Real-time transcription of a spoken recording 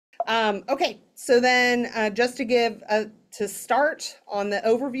Okay, so then just to give to start on the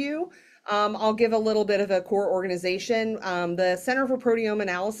overview, I'll give a little bit of a core organization. The Center for Proteome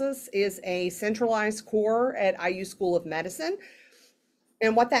Analysis is a centralized core at IU School of Medicine.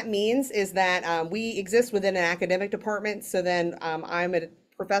 And what that means is that we exist within an academic department. So then I'm a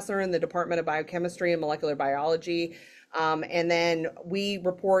professor in the Department of Biochemistry and Molecular Biology. And then we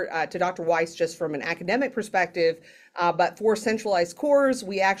report to Dr. Weiss just from an academic perspective. But for centralized cores,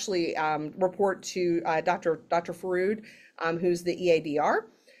 we actually report to Dr. Farood, who's the EADR.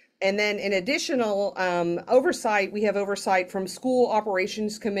 And then in additional oversight, we have oversight from school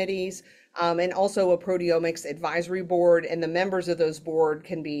operations committees, and also a proteomics advisory board, and the members of those board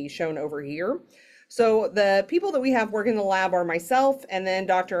can be shown over here. So the people that we have working in the lab are myself, and then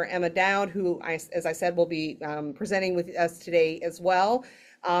Dr. Emma Doud, who, as I said, will be presenting with us today as well.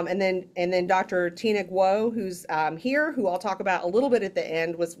 And then Dr. Tina Guo, who's here, who I'll talk about a little bit at the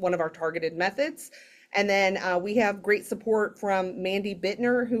end, was one of our targeted methods. And then we have great support from Mandy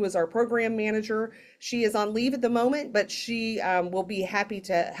Bittner, who is our program manager. She is on leave at the moment, but she will be happy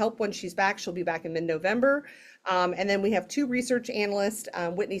to help when she's back. She'll be back in mid-November. And then we have two research analysts,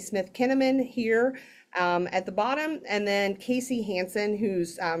 Whitney Smith-Kinnaman here at the bottom, and then Casey Hansen,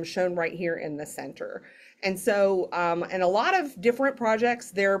 who's shown right here in the center. And so, and a lot of different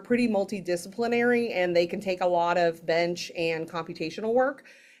projects, they're pretty multidisciplinary, and they can take a lot of bench and computational work.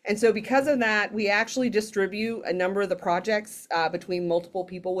 And so because of that, we actually distribute a number of the projects between multiple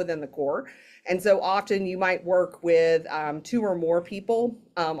people within the core. And so often you might work with two or more people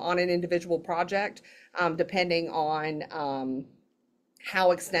on an individual project, depending on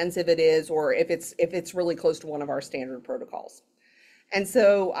how extensive it is, or if it's really close to one of our standard protocols. And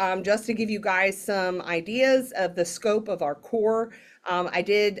so just to give you guys some ideas of the scope of our core, I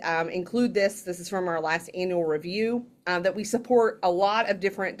did include this is from our last annual review, that we support a lot of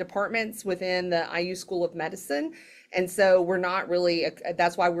different departments within the IU School of Medicine. And so we're not really,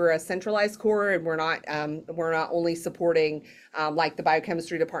 that's why we're a centralized core, and we're not only supporting like the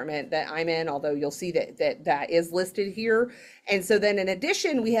biochemistry department that I'm in, although you'll see that is listed here. And so then in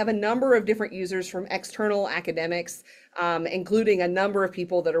addition, we have a number of different users from external academics, including a number of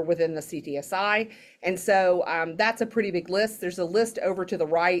people that are within the CTSI. And so that's a pretty big list. There's a list over to the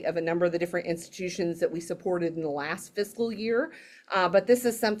right of a number of the different institutions that we supported in the last fiscal year. But this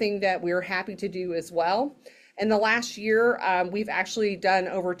is something that we're happy to do as well. In the last year, we've actually done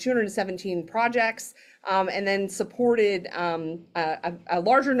over 217 projects, and then supported a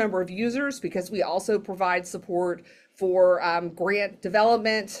larger number of users, because we also provide support for grant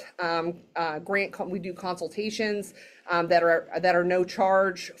development. We do consultations that are no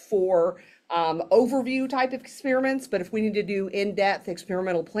charge for overview type of experiments, but if we need to do in-depth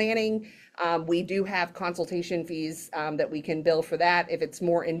experimental planning, we do have consultation fees that we can bill for that if it's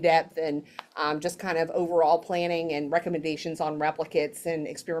more in-depth and just kind of overall planning and recommendations on replicates and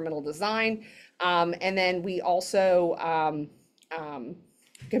experimental design. And then we also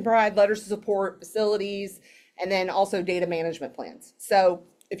can provide letters of support, facilities, and then also data management plans. So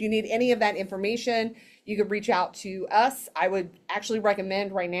if you need any of that information, you could reach out to us. I would actually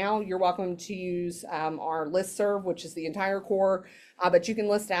recommend right now, you're welcome to use our listserv, which is the entire core, but you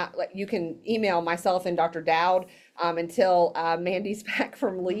can email myself and Dr. Doud until Mandy's back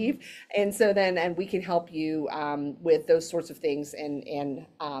from leave. And so then, we can help you with those sorts of things, and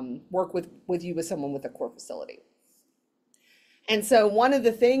work with you with someone with a core facility. And so one of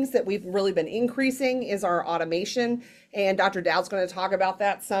the things that we've really been increasing is our automation, and Dr. Dowd's going to talk about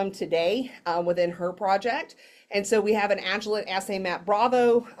that some today within her project. And so we have an Agilent Assay Map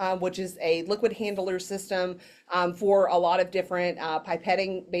Bravo, which is a liquid handler system for a lot of different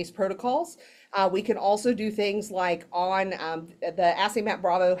pipetting-based protocols. We can also do things like on the Assay Map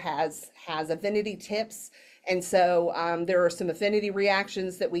Bravo has affinity tips. And so there are some affinity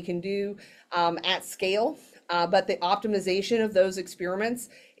reactions that we can do at scale. But the optimization of those experiments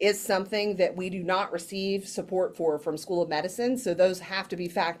is something that we do not receive support for from School of Medicine. So those have to be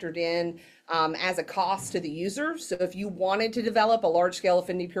factored in as a cost to the user. So if you wanted to develop a large-scale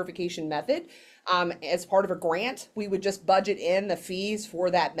affinity purification method as part of a grant, we would just budget in the fees for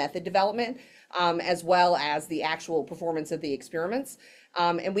that method development, as well as the actual performance of the experiments.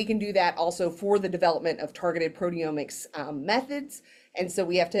 And we can do that also for the development of targeted proteomics methods. And so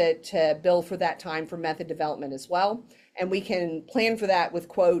we have to bill for that time for method development as well. And we can plan for that with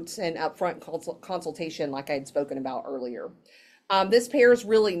quotes and upfront consultation like I had spoken about earlier. This pairs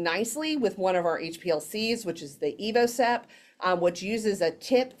really nicely with one of our HPLCs, which is the EvoSep, which uses a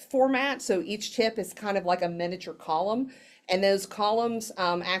tip format. So each tip is kind of like a miniature column. And those columns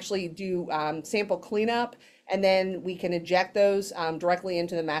actually do sample cleanup and then we can inject those directly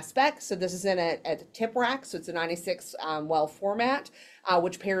into the mass spec. So this is in a tip rack, so it's a 96 well format,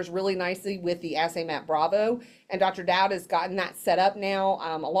 which pairs really nicely with the Assay Map Bravo. And Dr. Doud has gotten that set up now,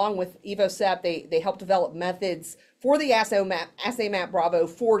 along with EvoSep. They help develop methods for the Assay Map Bravo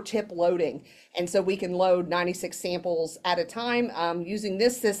for tip loading. And so we can load 96 samples at a time using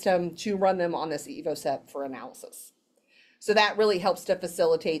this system to run them on this EvoSep for analysis. So that really helps to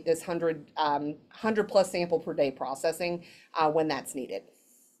facilitate this 100 plus sample per day processing when that's needed.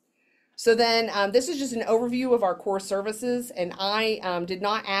 So then this is just an overview of our core services, and I did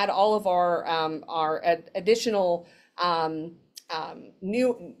not add all of our additional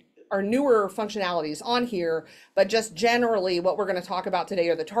newer functionalities on here, but just generally what we're going to talk about today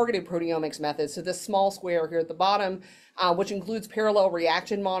are the targeted proteomics methods. So this small square here at the bottom, which includes parallel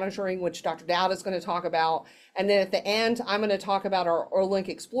reaction monitoring, which Dr. Doud is going to talk about. And then at the end, I'm going to talk about our Olink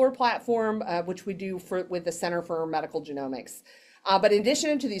Explore platform, which we do with the Center for Medical Genomics. But in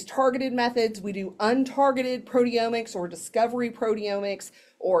addition to these targeted methods, we do untargeted proteomics or discovery proteomics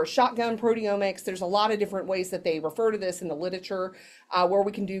or shotgun proteomics. There's a lot of different ways that they refer to this in the literature, where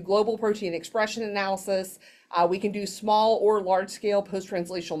we can do global protein expression analysis. We can do small or large scale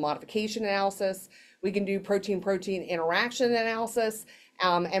post-translational modification analysis. We can do protein-protein interaction analysis.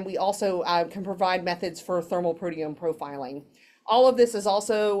 And we also can provide methods for thermal proteome profiling. All of this is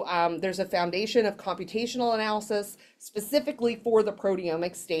also, there's a foundation of computational analysis specifically for the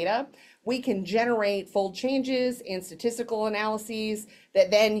proteomics data. We can generate fold changes and statistical analyses that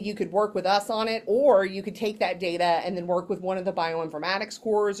then you could work with us on it, or you could take that data and then work with one of the bioinformatics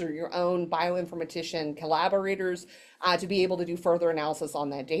cores or your own bioinformatician collaborators to be able to do further analysis on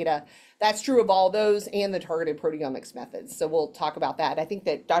that data. That's true of all those and the targeted proteomics methods. So we'll talk about that. I think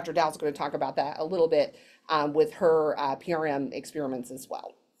that Dr. Dowd's going to talk about that a little bit with her PRM experiments as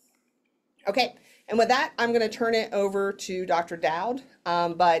well. Okay, and with that, I'm going to turn it over to Dr. Doud.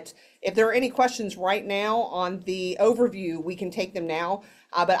 But if there are any questions right now on the overview, we can take them now,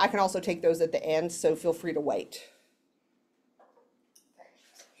 but I can also take those at the end, so feel free to wait.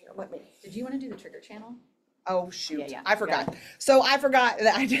 Here, let me. Did you want to do the trigger channel? Oh, shoot. Yeah. I forgot. So I forgot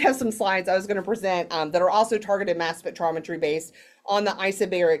that I did have some slides I was going to present that are also targeted mass spectrometry based on the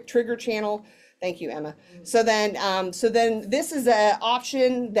isobaric trigger channel. Thank you, Emma. So then this is an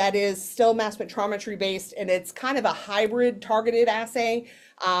option that is still mass spectrometry based, and it's kind of a hybrid targeted assay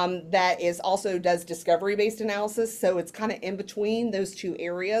that is also does discovery based analysis. So it's kind of in between those two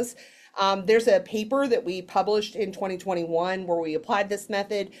areas. There's a paper that we published in 2021 where we applied this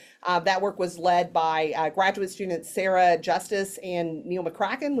method. That work was led by graduate students Sarah Justice and Neil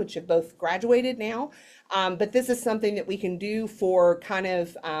McCracken, which have both graduated now. But this is something that we can do for kind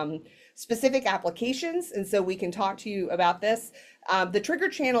of specific applications, and so we can talk to you about this. The trigger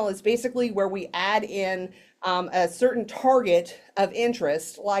channel is basically where we add in a certain target of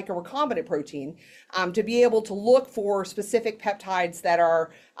interest, like a recombinant protein, to be able to look for specific peptides that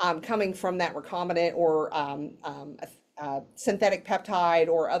are coming from that recombinant or synthetic peptide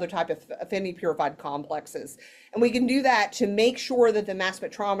or other type of affinity purified complexes. And we can do that to make sure that the mass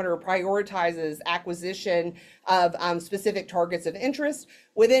spectrometer prioritizes acquisition of specific targets of interest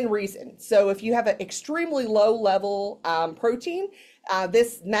within reason. So if you have an extremely low level protein,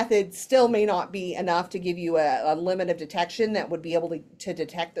 this method still may not be enough to give you a limit of detection that would be able to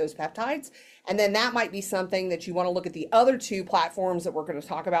detect those peptides. And then that might be something that you want to look at the other two platforms that we're going to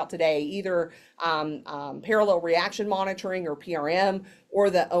talk about today, either parallel reaction monitoring or PRM or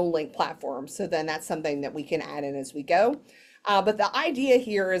the Olink platform. So then that's something that we can add in as we go. But the idea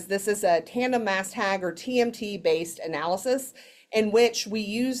here is this is a tandem mass tag or TMT based analysis in which we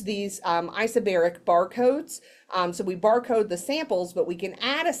use these isobaric barcodes. So we barcode the samples, but we can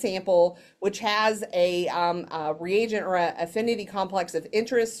add a sample which has a reagent or an affinity complex of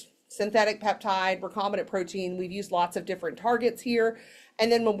interest, synthetic peptide, recombinant protein. We've used lots of different targets here.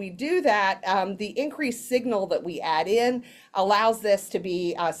 And then when we do that, the increased signal that we add in allows this to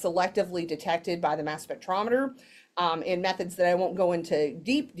be selectively detected by the mass spectrometer in methods that I won't go into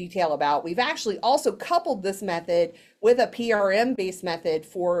deep detail about. We've actually also coupled this method with a PRM-based method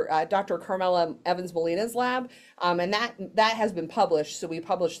for Dr. Carmela Evans-Molina's lab, and that has been published. So we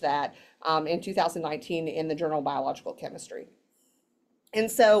published that in 2019 in the Journal of Biological Chemistry. And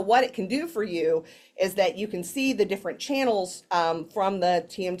so what it can do for you is that you can see the different channels from the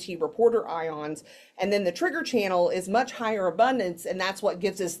TMT reporter ions, and then the trigger channel is much higher abundance, and that's what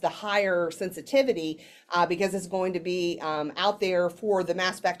gives us the higher sensitivity because it's going to be out there for the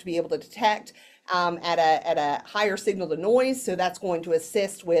mass spec to be able to detect. at a higher signal to noise. So that's going to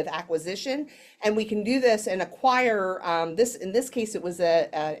assist with acquisition. And we can do this and acquire this. In this case, it was a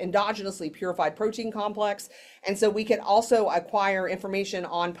endogenously purified protein complex. And so we could also acquire information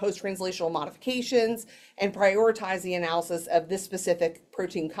on post-translational modifications and prioritize the analysis of this specific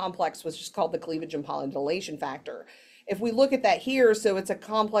protein complex, which is called the cleavage and polydylation factor. If we look at that here, so it's a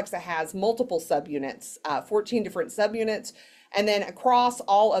complex that has multiple subunits, 14 different subunits. And then across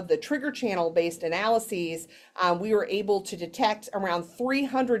all of the trigger channel based analyses, we were able to detect around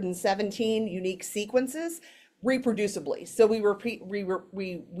 317 unique sequences reproducibly. So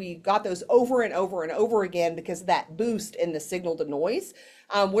we got those over and over and over again because of that boost in the signal to noise.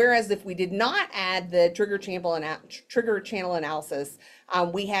 Whereas if we did not add the trigger channel analysis,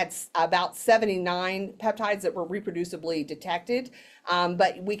 we had about 79 peptides that were reproducibly detected.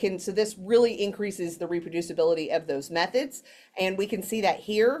 But we can, so this really increases the reproducibility of those methods. And we can see that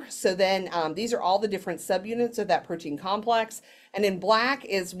here. So then these are all the different subunits of that protein complex. And in black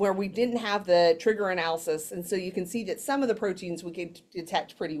is where we didn't have the trigger analysis. And so you can see that some of the proteins we could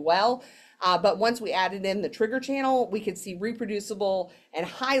detect pretty well. But once we added in the trigger channel, we could see reproducible and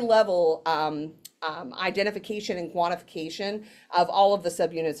high level identification and quantification of all of the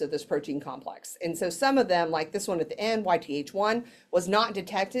subunits of this protein complex. And so some of them, like this one at the end, YTH1, was not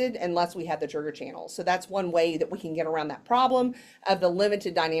detected unless we had the trigger channel. So that's one way that we can get around that problem of the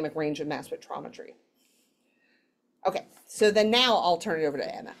limited dynamic range of mass spectrometry. Okay, so then now I'll turn it over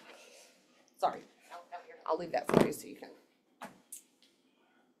to Emma. Sorry, I'll leave that for you so you can.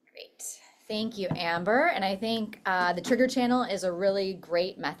 Great. Thank you, Amber. And I think the trigger channel is a really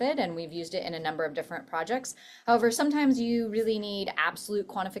great method, and we've used it in a number of different projects. However, sometimes you really need absolute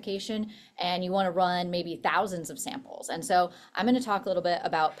quantification and you want to run maybe thousands of samples. And so I'm going to talk a little bit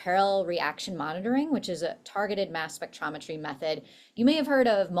about parallel reaction monitoring, which is a targeted mass spectrometry method. You may have heard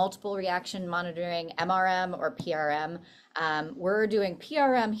of multiple reaction monitoring, MRM or PRM. We're doing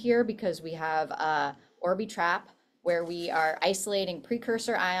PRM here because we have Orbitrap, where we are isolating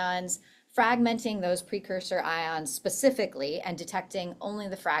precursor ions, fragmenting those precursor ions specifically, and detecting only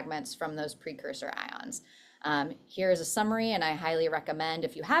the fragments from those precursor ions. Here is a summary, and I highly recommend,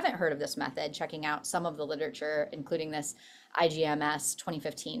 if you haven't heard of this method, checking out some of the literature, including this IGMS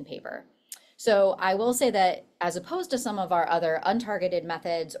 2015 paper. So I will say that as opposed to some of our other untargeted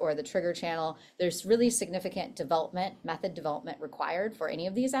methods or the trigger channel, there's really significant method development required for any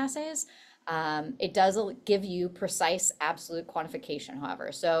of these assays. It does give you precise absolute quantification,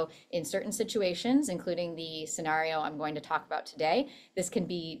 however. So in certain situations, including the scenario I'm going to talk about today, this can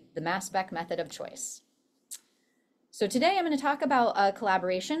be the mass spec method of choice. So today I'm going to talk about a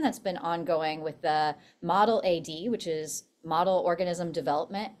collaboration that's been ongoing with the Model AD, which is Model Organism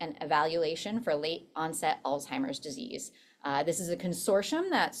Development and Evaluation for Late Onset Alzheimer's Disease. This is a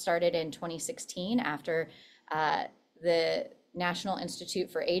consortium that started in 2016 after the National Institute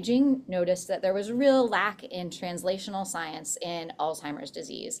for Aging noticed that there was a real lack in translational science in Alzheimer's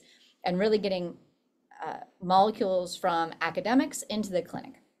disease and really getting molecules from academics into the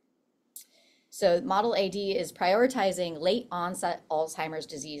clinic. So Model AD is prioritizing late onset Alzheimer's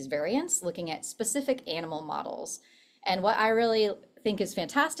disease variants, looking at specific animal models. And what I really think is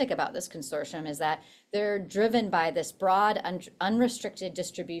fantastic about this consortium is that they're driven by this broad, unrestricted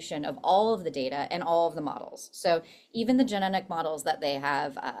distribution of all of the data and all of the models. So even the genetic models that they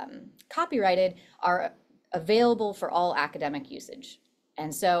have copyrighted are available for all academic usage.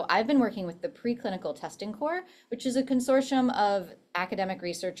 And so I've been working with the Preclinical Testing Corps, which is a consortium of academic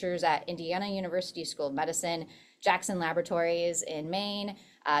researchers at Indiana University School of Medicine, Jackson Laboratories in Maine,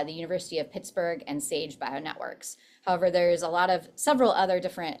 the University of Pittsburgh, and Sage Bionetworks. However, there's several other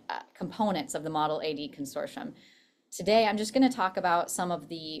different components of the Model AD consortium. Today, I'm just going to talk about some of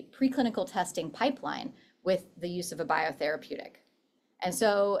the preclinical testing pipeline with the use of a biotherapeutic. And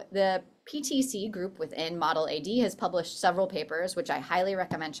so the PTC group within Model AD has published several papers, which I highly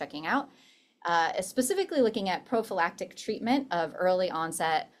recommend checking out, specifically looking at prophylactic treatment of early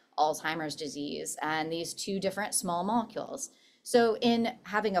onset Alzheimer's disease and these two different small molecules. So in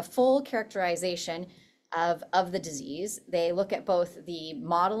having a full characterization of the disease, they look at both the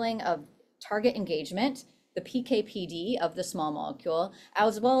modeling of target engagement, the PK/PD of the small molecule,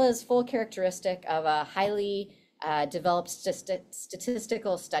 as well as full characteristic of a highly developed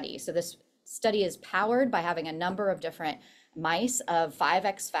statistical study. So this study is powered by having a number of different mice of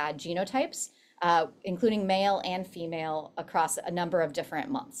 5X FAD genotypes, including male and female across a number of different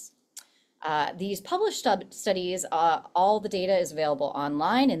months. These published studies, all the data is available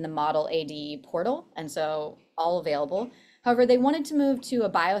online in the Model AD portal, and so all available. However, they wanted to move to a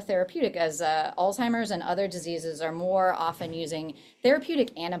biotherapeutic as Alzheimer's and other diseases are more often using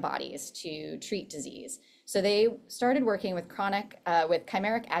therapeutic antibodies to treat disease. So they started working with chimeric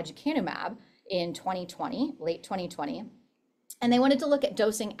Aducanumab in 2020, late 2020. And they wanted to look at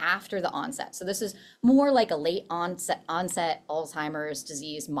dosing after the onset. So this is more like a late onset Alzheimer's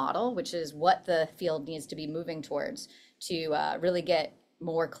disease model, which is what the field needs to be moving towards to really get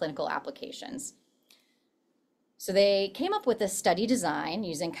more clinical applications. So they came up with a study design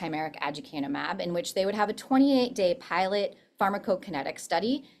using chimeric Aducanumab in which they would have a 28-day pilot pharmacokinetic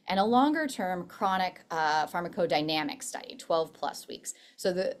study and a longer-term chronic pharmacodynamic study, 12 plus weeks.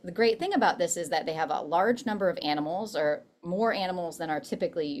 So the great thing about this is that they have a large number of animals, or more animals than are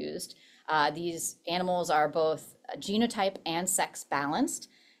typically used. These animals are both genotype and sex balanced,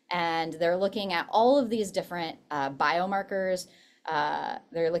 and they're looking at all of these different biomarkers.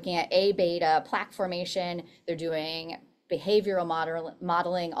 They're looking at A beta plaque formation. They're doing behavioral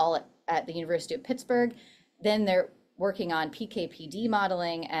modeling all at the University of Pittsburgh. Then they're working on PK/PD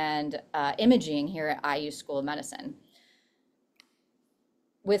modeling and imaging here at IU School of Medicine.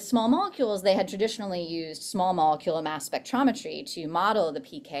 With small molecules, they had traditionally used small molecule mass spectrometry to model the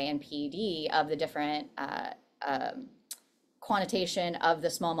PK and PD of the different quantitation of the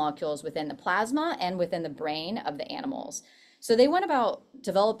small molecules within the plasma and within the brain of the animals. So they went about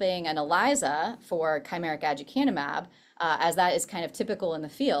developing an ELISA for chimeric Aducanumab, as that is kind of typical in the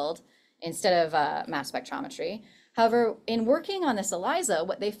field, instead of mass spectrometry. However, in working on this ELISA,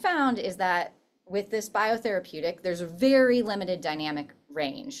 what they found is that with this biotherapeutic, there's a very limited dynamic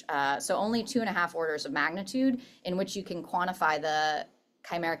range. So only 2.5 orders of magnitude in which you can quantify the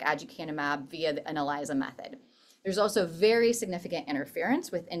chimeric Aducanumab via an ELISA method. There's also very significant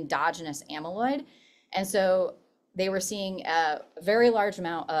interference with endogenous amyloid. And so they were seeing a very large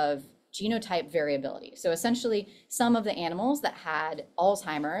amount of genotype variability. So essentially, some of the animals that had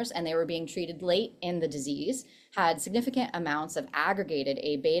Alzheimer's and they were being treated late in the disease had significant amounts of aggregated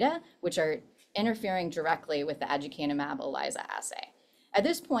A beta, which are interfering directly with the Aducanumab ELISA assay. At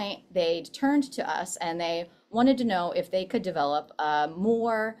this point, they turned to us and they wanted to know if they could develop a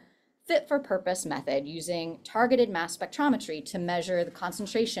more fit for purpose method using targeted mass spectrometry to measure the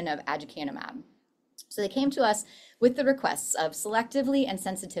concentration of Aducanumab. So they came to us with the requests of selectively and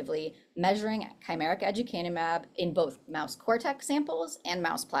sensitively measuring chimeric Aducanumab in both mouse cortex samples and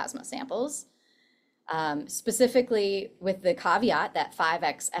mouse plasma samples. Specifically with the caveat that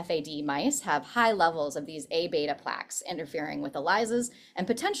 5x FAD mice have high levels of these A beta plaques interfering with ELISAs and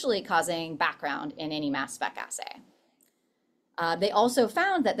potentially causing background in any mass spec assay. They also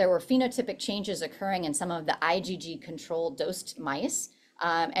found that there were phenotypic changes occurring in some of the IgG controlled dosed mice,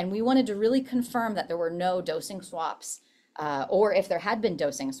 and we wanted to really confirm that there were no dosing swaps, or if there had been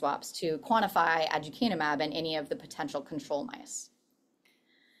dosing swaps, to quantify Aducanumab in any of the potential control mice.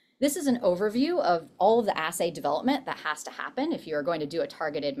 This is an overview of all of the assay development that has to happen if you're going to do a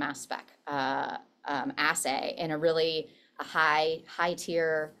targeted mass spec assay in a really high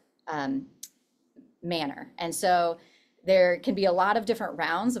tier manner. And so there can be a lot of different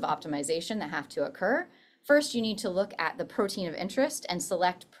rounds of optimization that have to occur. First, you need to look at the protein of interest and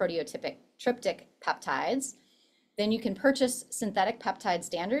select proteotypic tryptic peptides. Then you can purchase synthetic peptide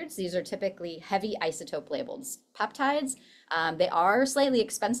standards. These are typically heavy isotope labeled peptides. They are slightly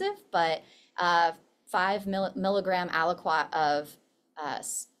expensive, but 5 milligram aliquot of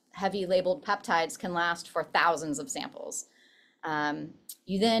heavy labeled peptides can last for thousands of samples.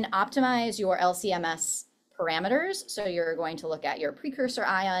 You then optimize your LC-MS parameters. So you're going to look at your precursor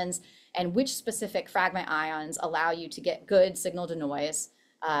ions and which specific fragment ions allow you to get good signal to noise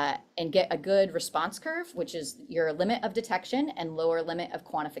and get a good response curve, which is your limit of detection and lower limit of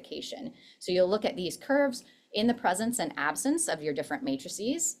quantification. So you'll look at these curves in the presence and absence of your different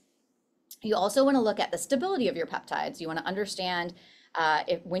matrices. You also want to look at the stability of your peptides. You want to understand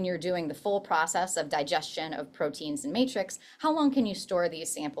when you're doing the full process of digestion of proteins and matrix, how long can you store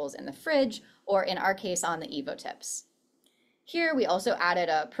these samples in the fridge, or in our case, on the EvoTips. Here, we also added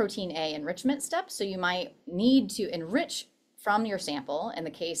a protein A enrichment step. So you might need to enrich from your sample.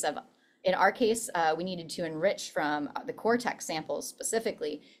 In our case, we needed to enrich from the cortex samples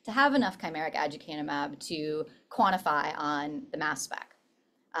specifically to have enough chimeric Aducanumab to quantify on the mass spec.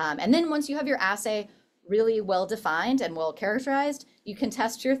 And then once you have your assay really well defined and well characterized, you can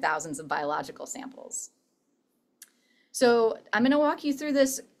test your thousands of biological samples. So I'm going to walk you through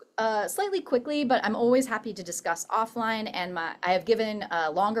this slightly quickly, but I'm always happy to discuss offline, and I have given a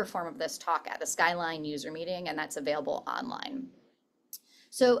longer form of this talk at the Skyline user meeting, and that's available online.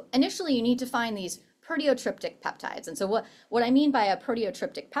 So initially, you need to find these proteotriptic peptides. And so what I mean by a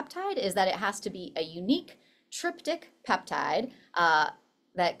proteotriptic peptide is that it has to be a unique triptych peptide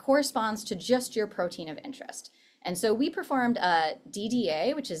that corresponds to just your protein of interest. And so we performed a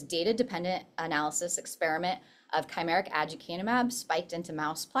DDA, which is data-dependent analysis experiment of chimeric aducanumab spiked into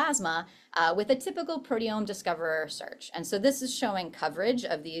mouse plasma with a typical proteome discoverer search. And so this is showing coverage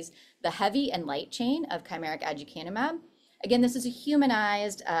of the heavy and light chain of chimeric aducanumab. Again, this is a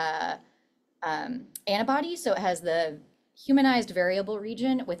humanized antibody, so it has the humanized variable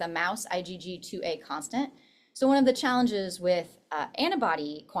region with a mouse IgG2A constant. So one of the challenges with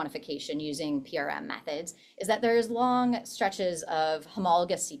antibody quantification using PRM methods is that there's long stretches of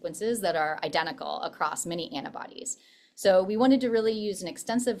homologous sequences that are identical across many antibodies. So we wanted to really use an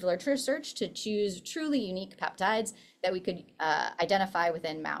extensive literature search to choose truly unique peptides that we could identify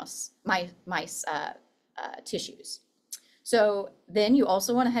within mice tissues. So then you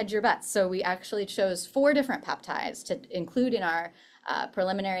also want to hedge your bets. So we actually chose 4 different peptides to include in our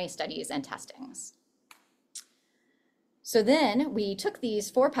preliminary studies and testings. So then we took these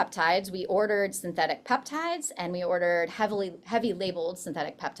 4 peptides, we ordered synthetic peptides, and we ordered heavy labeled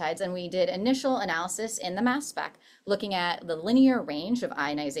synthetic peptides, and we did initial analysis in the mass spec looking at the linear range of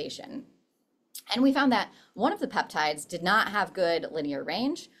ionization. And we found that one of the peptides did not have good linear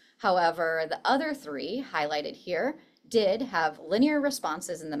range. However, the other 3 highlighted here did have linear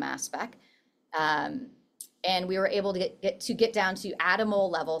responses in the mass spec. And we were able to get down to attomole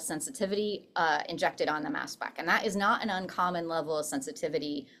level sensitivity injected on the mass spec. And that is not an uncommon level of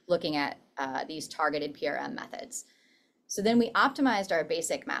sensitivity looking at these targeted PRM methods. So then we optimized our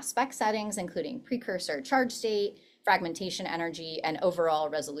basic mass spec settings, including precursor charge state, fragmentation energy, and overall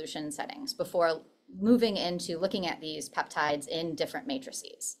resolution settings before moving into looking at these peptides in different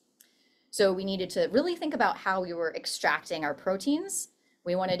matrices. So we needed to really think about how we were extracting our proteins.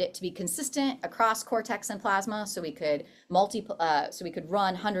 We wanted it to be consistent across cortex and plasma, so we could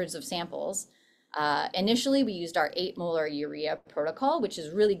run hundreds of samples. Initially, we used our 8 molar urea protocol, which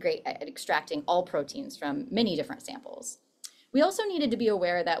is really great at extracting all proteins from many different samples. We also needed to be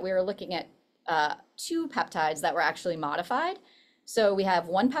aware that we were looking at 2 peptides that were actually modified. So we have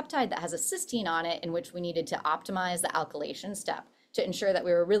one peptide that has a cysteine on it, in which we needed to optimize the alkylation step to ensure that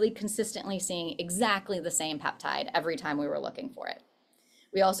we were really consistently seeing exactly the same peptide every time we were looking for it.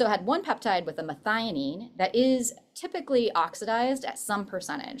 We also had one peptide with a methionine that is typically oxidized at some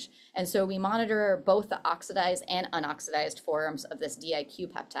percentage. And so we monitor both the oxidized and unoxidized forms of this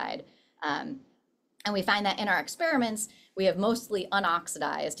DIQ peptide. And we find that in our experiments, we have mostly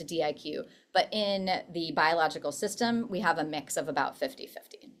unoxidized DIQ, but in the biological system, we have a mix of about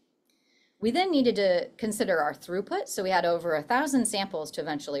 50-50. We then needed to consider our throughput. So we had over 1,000 samples to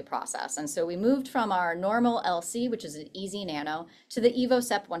eventually process. And so we moved from our normal LC, which is an easy nano, to the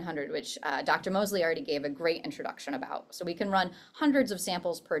EvoSep 100, which Dr. Mosley already gave a great introduction about. So we can run hundreds of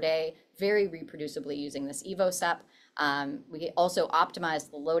samples per day, very reproducibly using this EvoSep. We also optimized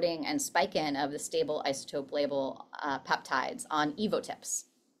the loading and spike in of the stable isotope label peptides on EvoTips.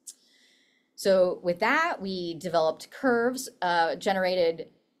 So with that, we developed curves, generated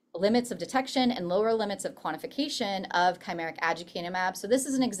limits of detection and lower limits of quantification of chimeric aducanumab. So this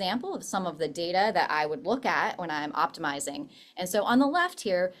is an example of some of the data that I would look at when I'm optimizing. And so on the left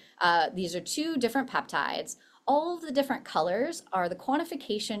here, these are 2 different peptides. All of the different colors are the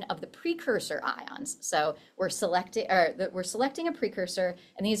quantification of the precursor ions. So we're selecting a precursor,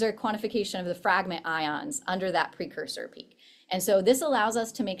 and these are quantification of the fragment ions under that precursor peak. And so this allows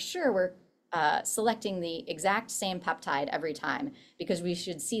us to make sure we're selecting the exact same peptide every time, because we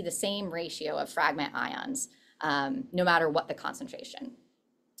should see the same ratio of fragment ions, no matter what the concentration.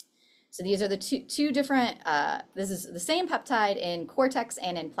 So these are the two different, this is the same peptide in cortex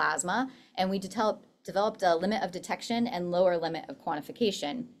and in plasma, and we developed a limit of detection and lower limit of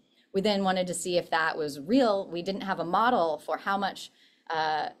quantification. We then wanted to see if that was real. We didn't have a model for how much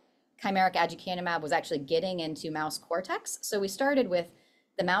chimeric aducanumab was actually getting into mouse cortex. So we started with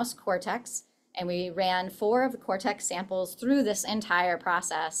the mouse cortex, and we ran 4 of the cortex samples through this entire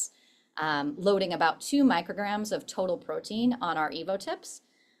process, loading about 2 micrograms of total protein on our EvoTips.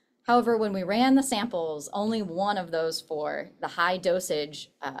 However, when we ran the samples, only one of those 4, the high dosage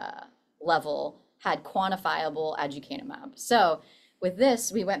level, had quantifiable aducanumab. So with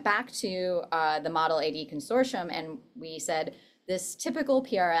this, we went back to the Model AD consortium, and we said, this typical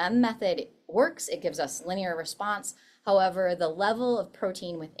PRM method works. It gives us linear response. However, the level of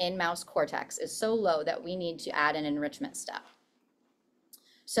protein within mouse cortex is so low that we need to add an enrichment step.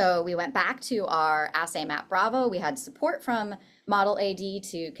 So we went back to our assay map Bravo. We had support from Model AD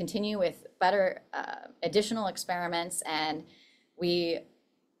to continue with better additional experiments, and we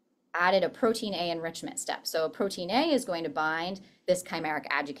added a protein A enrichment step. So protein A is going to bind this chimeric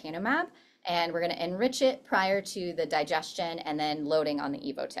aducanumab, and we're going to enrich it prior to the digestion and then loading on the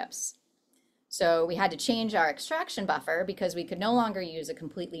evo tips. So we had to change our extraction buffer because we could no longer use a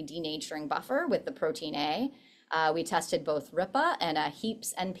completely denaturing buffer with the protein A. We tested both RIPA and a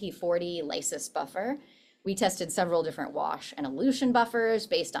HEAPS NP40 lysis buffer. We tested several different wash and elution buffers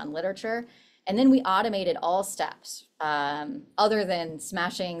based on literature. And then we automated all steps other than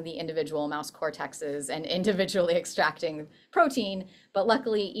smashing the individual mouse cortexes and individually extracting protein. But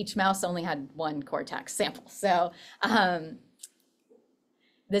luckily, each mouse only had one cortex sample. So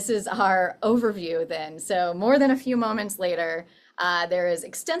this is our overview then. So more than a few moments later, there is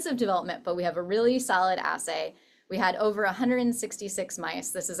extensive development, but we have a really solid assay. We had over 166 mice.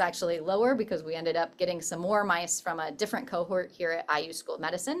 This is actually lower because we ended up getting some more mice from a different cohort here at IU School of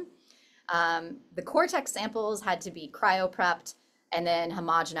Medicine. The cortex samples had to be cryoprepped and then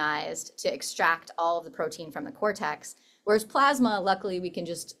homogenized to extract all of the protein from the cortex, whereas plasma, luckily, we can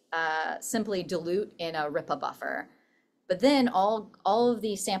just simply dilute in a RIPA buffer. But then all of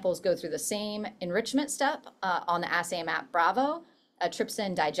these samples go through the same enrichment step on the assay map Bravo, a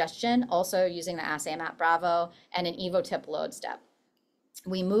trypsin digestion, also using the assay map Bravo, and an evotip load step.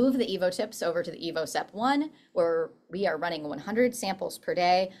 We move the evotips over to the evostep 1, where we are running 100 samples per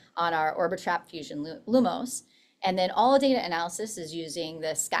day on our Orbitrap Fusion Lumos. And then all data analysis is using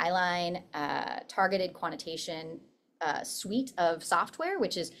the Skyline targeted quantitation suite of software,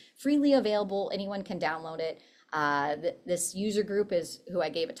 which is freely available. Anyone can download it. This user group is who I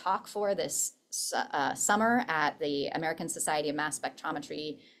gave a talk for this summer at the American Society of Mass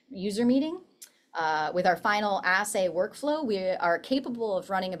Spectrometry user meeting. With our final assay workflow, we are capable of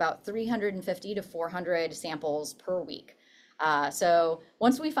running about 350 to 400 samples per week. So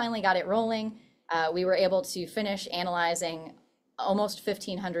once we finally got it rolling, we were able to finish analyzing almost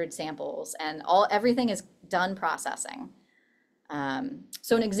 1,500 samples, and everything is done processing.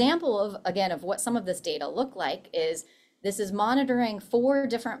 So an example of what some of this data look like is this is monitoring 4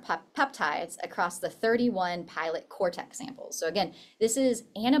 different peptides across the 31 pilot cortex samples. So again, this is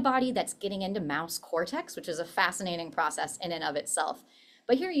antibody that's getting into mouse cortex, which is a fascinating process in and of itself.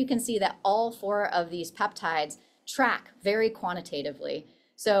 But here you can see that all 4 of these peptides track very quantitatively.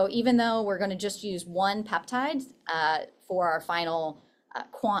 So even though we're going to just use one peptide for our final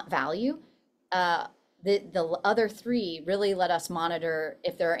quant value, the other 3 really let us monitor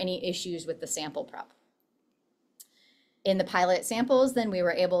if there are any issues with the sample prep. In the pilot samples, then we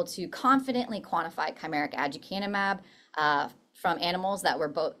were able to confidently quantify chimeric aducanumab from animals that were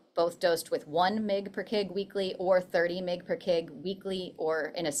both dosed with 1 mg per kg weekly or 30 mg per kg weekly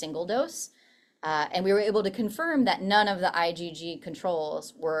or in a single dose. And we were able to confirm that none of the IgG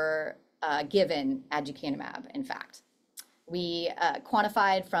controls were given aducanumab, in fact. We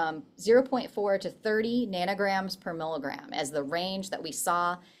quantified from 0.4 to 30 nanograms per milligram as the range that we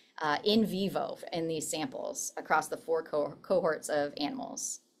saw in vivo in these samples across the 4 cohorts of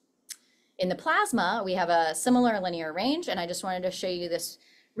animals. In the plasma, we have a similar linear range, and I just wanted to show you this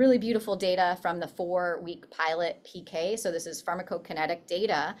really beautiful data from the 4-week pilot PK. So this is pharmacokinetic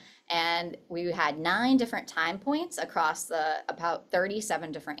data, and we had 9 different time points across about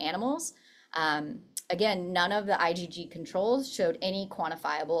 37 different animals. Again, none of the IgG controls showed any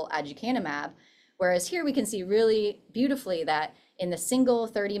quantifiable aducanumab, whereas here we can see really beautifully that in the single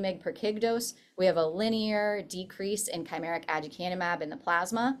 30 mg per kg dose, we have a linear decrease in chimeric aducanumab in the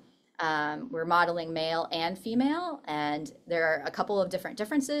plasma. We're modeling male and female, and there are a couple of different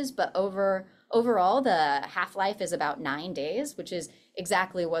differences, but overall, the half-life is about 9 days, which is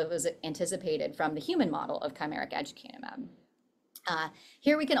exactly what was anticipated from the human model of chimeric aducanumab.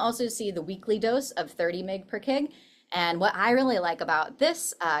 Here we can also see the weekly dose of 30 mg per kg, and what I really like about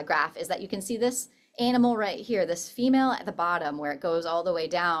this graph is that you can see this animal right here, this female at the bottom where it goes all the way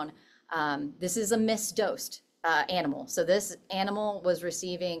down. This is a misdosed animal. So this animal was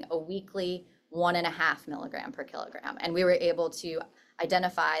receiving a weekly 1.5 milligram per kilogram, and we were able to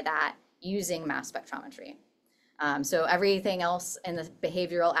identify that using mass spectrometry. So everything else in the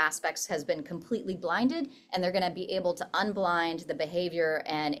behavioral aspects has been completely blinded, and they're going to be able to unblind the behavior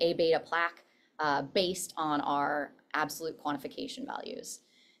and A beta plaque based on our absolute quantification values.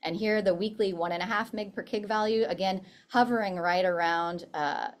 And here the weekly 1.5 mg per kg value, again, hovering right around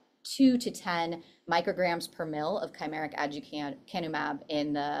 2 to 10 micrograms per mil of chimeric aducanumab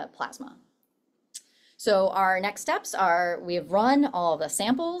in the plasma. So our next steps are we have run all the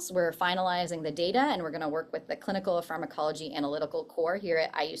samples, we're finalizing the data, and we're going to work with the clinical pharmacology analytical core here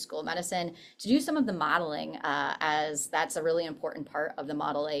at IU School of Medicine to do some of the modeling, as that's a really important part of the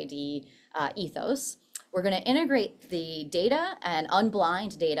Model AD ethos. We're going to integrate the data and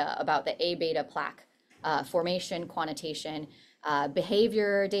unblind data about the A beta plaque formation, quantitation,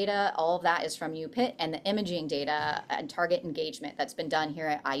 behavior data, all of that is from UPIT, and the imaging data and target engagement that's been done here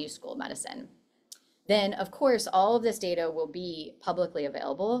at IU School of Medicine. Then, of course, all of this data will be publicly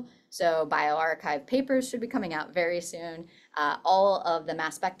available. So bioRxiv papers should be coming out very soon. All of the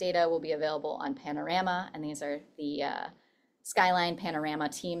mass spec data will be available on Panorama, and these are the Skyline Panorama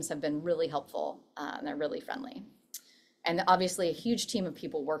teams have been really helpful, and they're really friendly. And obviously a huge team of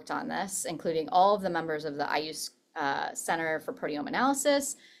people worked on this, including all of the members of the IU Center for Proteome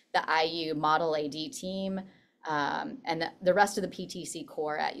Analysis, the IU Model AD team, and the rest of the PTC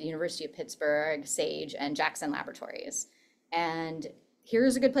core at University of Pittsburgh, Sage, and Jackson Laboratories. And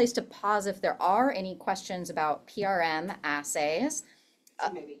here's a good place to pause if there are any questions about PRM assays.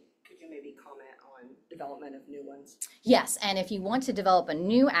 Could you maybe comment on development of new ones? Yes, and if you want to develop a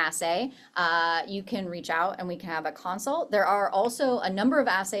new assay, you can reach out and we can have a consult. There are also a number of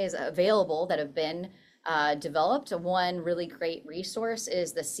assays available that have been developed. One really great resource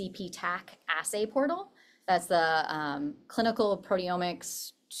is the CPTAC assay portal. That's the Clinical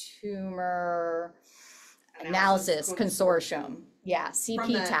Proteomics Tumor Analysis Consortium. Yeah,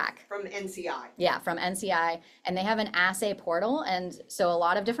 CPTAC. From NCI. Yeah, from NCI. And they have an assay portal. And so a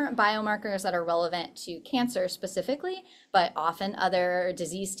lot of different biomarkers that are relevant to cancer specifically, but often other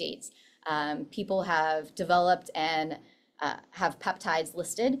disease states. People have developed and have peptides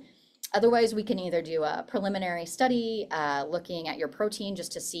listed. Otherwise, we can either do a preliminary study looking at your protein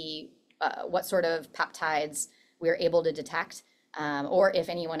just to see what sort of peptides we're able to detect, or if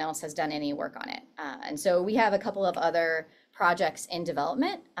anyone else has done any work on it. And so we have a couple of other projects in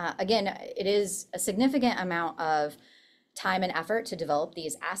development. Again, it is a significant amount of time and effort to develop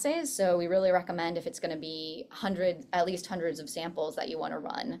these assays. So we really recommend if it's going to be at least hundreds of samples that you want to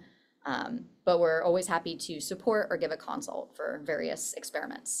run. But we're always happy to support or give a consult for various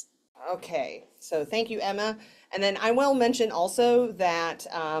experiments. Okay, so thank you, Emma. And then I will mention also that,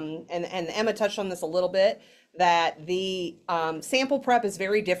 and Emma touched on this a little bit, that the sample prep is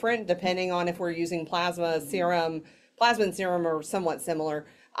very different depending on if we're using plasma, serum. Plasma and serum are somewhat similar,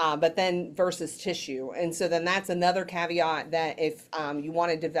 but then versus tissue. And so then that's another caveat that if you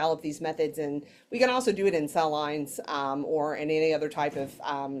want to develop these methods, and we can also do it in cell lines or in any other type of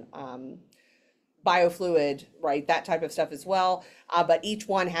biofluid, right? That type of stuff as well. But each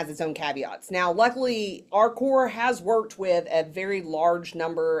one has its own caveats. Now, luckily, our core has worked with a very large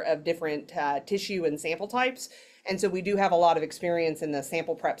number of different tissue and sample types. And so we do have a lot of experience in the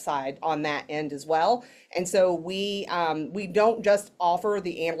sample prep side on that end as well. And so we don't just offer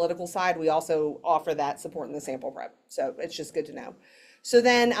the analytical side, we also offer that support in the sample prep. So it's just good to know. So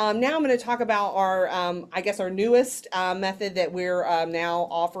then now I'm going to talk about our, I guess, our newest method that we're now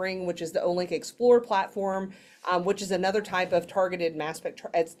offering, which is the Olink Explore platform, which is another type of targeted mass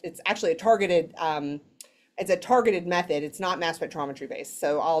spectrometry. It's actually a targeted, it's a targeted method. It's not mass spectrometry based.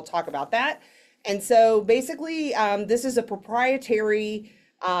 So I'll talk about that. And so basically, this is a proprietary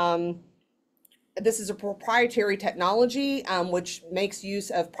technology which makes use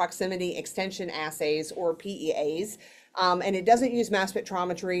of Proximity Extension Assays, or PEAs. And it doesn't use mass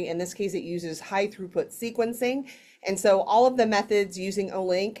spectrometry. In this case, it uses high throughput sequencing. And so all of the methods using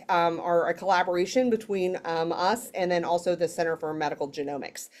Olink are a collaboration between us and then also the Center for Medical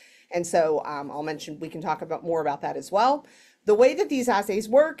Genomics. And so I'll mention, we can talk about more about that as well. The way that these assays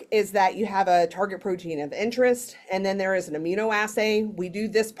work is that you have a target protein of interest, and then there is an immunoassay. We do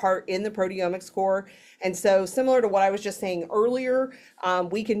this part in the proteomics core. And so similar to what I was just saying earlier,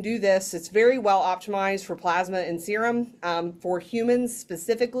 we can do this. It's very well optimized for plasma and serum for humans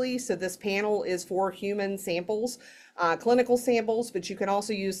specifically. So this panel is for human samples, clinical samples, but you can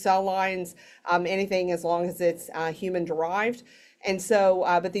also use cell lines, anything as long as it's human derived. And so,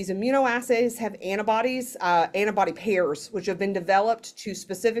 but these immunoassays have antibodies, antibody pairs, which have been developed to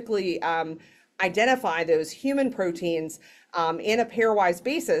specifically identify those human proteins in a pairwise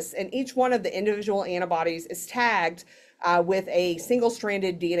basis. And each one of the individual antibodies is tagged with a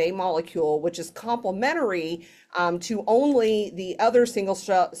single-stranded DNA molecule, which is complementary to only the other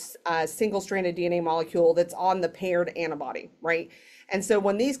single-stranded DNA molecule that's on the paired antibody, right? And so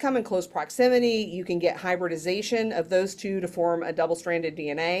when these come in close proximity, you can get hybridization of those two to form a double-stranded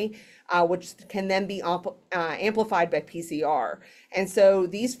DNA, which can then be amplified by PCR. And so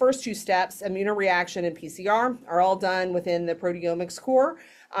these first two steps, immunoreaction and PCR, are all done within the proteomics core.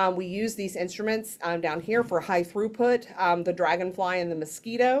 We use these instruments down here for high throughput, the dragonfly and the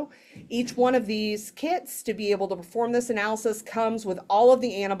mosquito. Each one of these kits to be able to perform this analysis comes with all of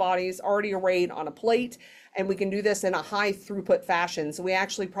the antibodies already arrayed on a plate. And we can do this in a high throughput fashion. So we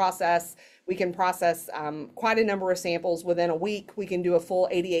actually We can process quite a number of samples within a week. We can do a full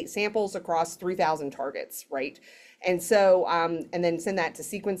 88 samples across 3,000 targets, right? And so, and then send that to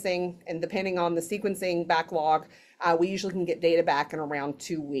sequencing. And depending on the sequencing backlog, we usually can get data back in around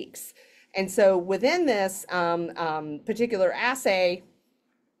 2 weeks. And so within this particular assay,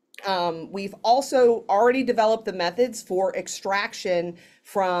 we've also already developed the methods for extraction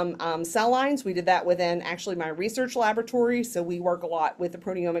from cell lines. We did that within actually my research laboratory. So we work a lot with the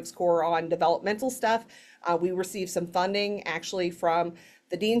Proteomics Core on developmental stuff. We received some funding actually from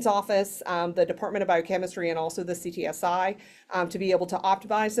the Dean's Office, the Department of Biochemistry, and also the CTSI to be able to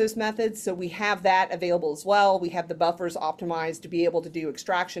optimize those methods. So we have that available as well. We have the buffers optimized to be able to do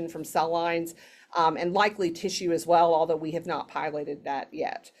extraction from cell lines and likely tissue as well, although we have not piloted that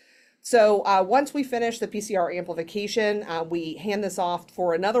yet. So once we finish the PCR amplification, we hand this off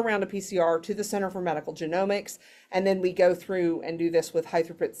for another round of PCR to the Center for Medical Genomics, and then we go through and do this with high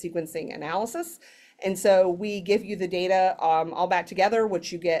throughput sequencing analysis. And so we give you the data all back together,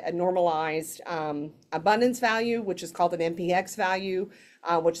 which you get a normalized abundance value, which is called an MPX value,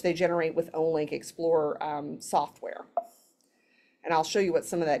 which they generate with Olink Explorer software. And I'll show you what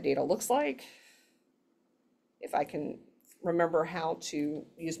some of that data looks like, if I can remember how to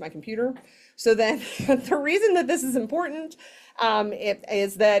use my computer. So then the reason that this is important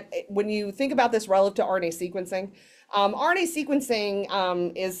is that when you think about this relative to RNA sequencing, RNA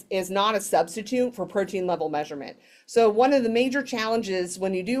sequencing is not a substitute for protein level measurement. So one of the major challenges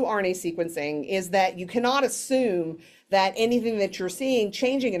when you do RNA sequencing is that you cannot assume that anything that you're seeing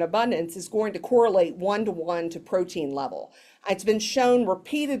changing in abundance is going to correlate one-to-one to protein level. It's been shown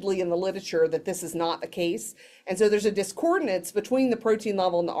repeatedly in the literature that this is not the case. And so there's a discordance between the protein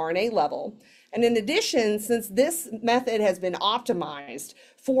level and the RNA level. And in addition, since this method has been optimized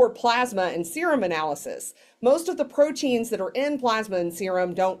for plasma and serum analysis, most of the proteins that are in plasma and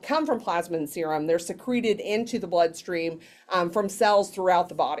serum don't come from plasma and serum. They're secreted into the bloodstream from cells throughout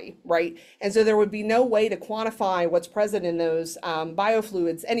the body, right? And so there would be no way to quantify what's present in those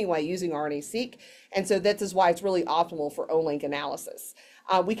biofluids anyway using RNA-seq. And so that is why it's really optimal for Olink analysis.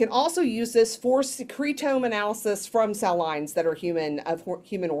 We can also use this for secretome analysis from cell lines that are of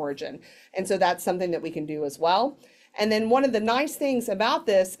human origin. And so that's something that we can do as well. And then one of the nice things about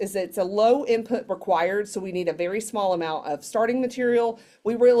this is it's a low input required, so we need a very small amount of starting material.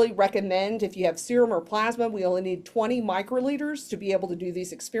 We really recommend if you have serum or plasma, we only need 20 microliters to be able to do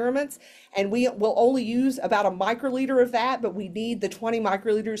these experiments. And we will only use about a microliter of that, but we need the 20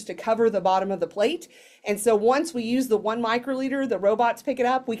 microliters to cover the bottom of the plate. And so once we use the 1 microliter, the robots pick it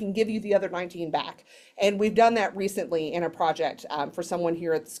up, we can give you the other 19 back. And we've done that recently in a project for someone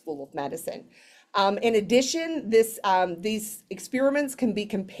here at the School of Medicine. In addition, these experiments can be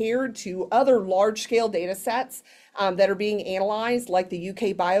compared to other large-scale data sets that are being analyzed, like the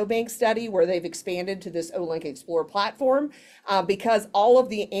UK Biobank study, where they've expanded to this Olink Explorer platform, because all of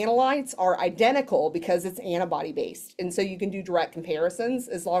the analytes are identical because it's antibody-based. And so you can do direct comparisons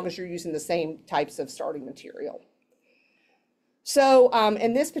as long as you're using the same types of starting material. So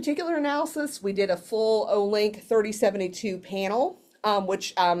in this particular analysis, we did a full Olink 3072 panel.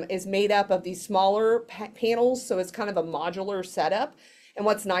 Which is made up of these smaller panels, so it's kind of a modular setup. And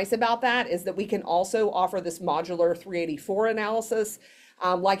what's nice about that is that we can also offer this modular 384 analysis,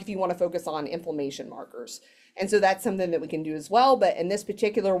 like if you want to focus on inflammation markers. And so that's something that we can do as well, but in this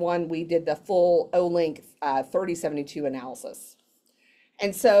particular one, we did the full Olink 3072 analysis.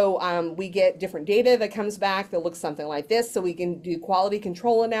 And so we get different data that comes back that looks something like this, so we can do quality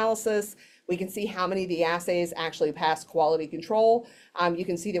control analysis. We can see how many of the assays actually pass quality control. You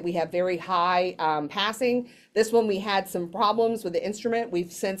can see that we have very high passing. This one we had some problems with the instrument.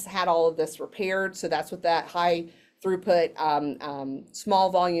 We've since had all of this repaired, so that's with that high throughput small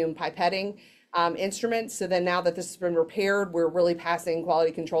volume pipetting instrument. So then now that this has been repaired, we're really passing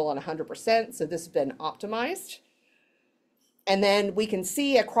quality control on 100%, so this has been optimized. And then we can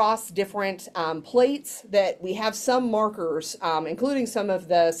see across different plates that we have some markers, including some of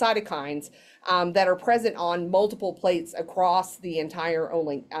the cytokines that are present on multiple plates across the entire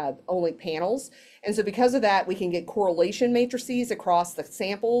Olink panels. And so because of that, we can get correlation matrices across the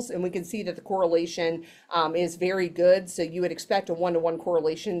samples, and we can see that the correlation is very good. So you would expect a one-to-one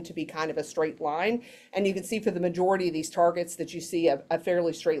correlation to be kind of a straight line. And you can see for the majority of these targets that you see a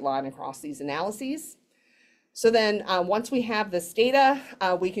fairly straight line across these analyses. So then once we have this data,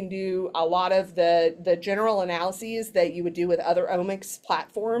 we can do a lot of the general analyses that you would do with other omics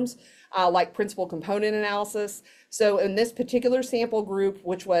platforms, like principal component analysis. So in this particular sample group,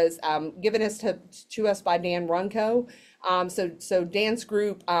 which was given to us by Dan Runco, so Dan's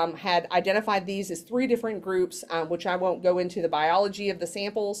group had identified these as 3 different groups, which I won't go into the biology of the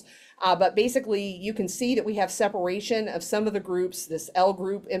samples, but basically you can see that we have separation of some of the groups, this L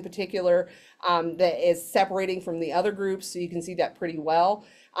group in particular, that is separating from the other groups, so you can see that pretty well.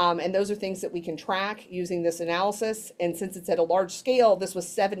 And those are things that we can track using this analysis. And since it's at a large scale, this was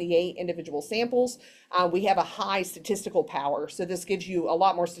 78 individual samples, we have a high statistical power. So this gives you a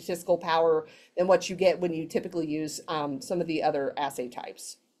lot more statistical power than what you get when you typically use some of the other assay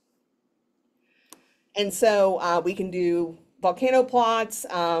types. And so we can do volcano plots,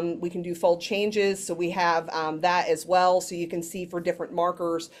 we can do fold changes, so we have that as well, so you can see for different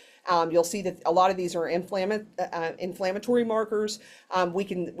markers. You'll see that a lot of these are inflammatory markers. We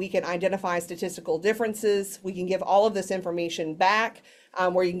can identify statistical differences. We can give all of this information back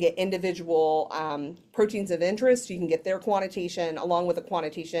where you can get individual proteins of interest. You can get their quantitation along with a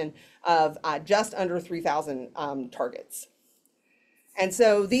quantitation of just under 3,000 targets. And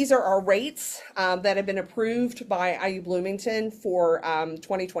so these are our rates that have been approved by IU Bloomington for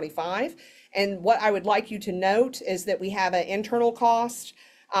 2025. And what I would like you to note is that we have an internal cost.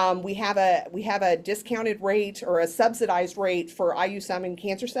 We have a discounted rate or a subsidized rate for IU Simon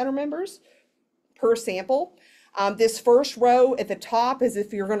Cancer Center members per sample. This first row at the top is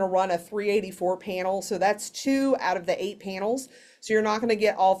if you're going to run a 384 panel. So that's 2 out of the 8 panels. So you're not going to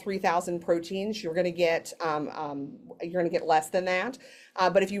get all 3,000 proteins. You're going to get less than that.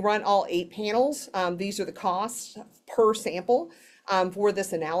 But if you run all 8 panels, these are the costs per sample for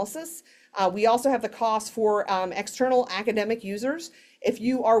this analysis. We also have the cost for external academic users. If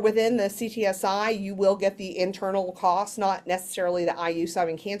you are within the CTSI, you will get the internal costs, not necessarily the IU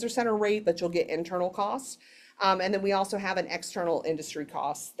Simon Cancer Center rate, but you'll get internal costs. And then we also have an external industry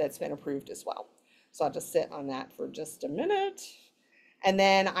cost that's been approved as well. So I'll just sit on that for just a minute. And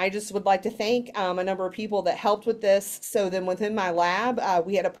then I just would like to thank a number of people that helped with this. So then within my lab,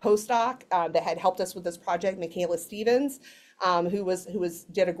 we had a postdoc that had helped us with this project, Michaela Stevens, who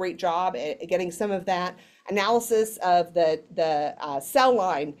did a great job at getting some of that analysis of the cell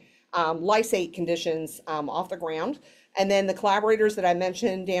line lysate conditions off the ground. And then the collaborators that I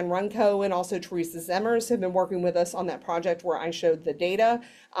mentioned, Dan Runco and also Teresa Zemmers, have been working with us on that project where I showed the data,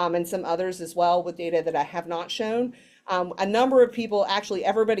 and some others as well with data that I have not shown. A number of people, actually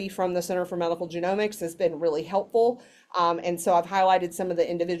everybody from the Center for Medical Genomics has been really helpful. And so I've highlighted some of the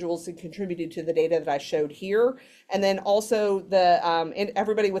individuals who contributed to the data that I showed here. And then also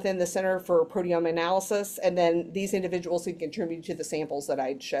everybody within the Center for Proteome Analysis, and then these individuals who contributed to the samples that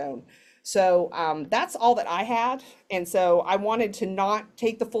I'd shown. So that's all that I had. And so I wanted to not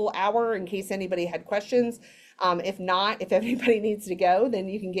take the full hour in case anybody had questions. If not, if everybody needs to go, then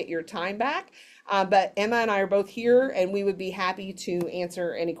you can get your time back. But Emma and I are both here, and we would be happy to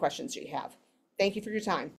answer any questions you have. Thank you for your time.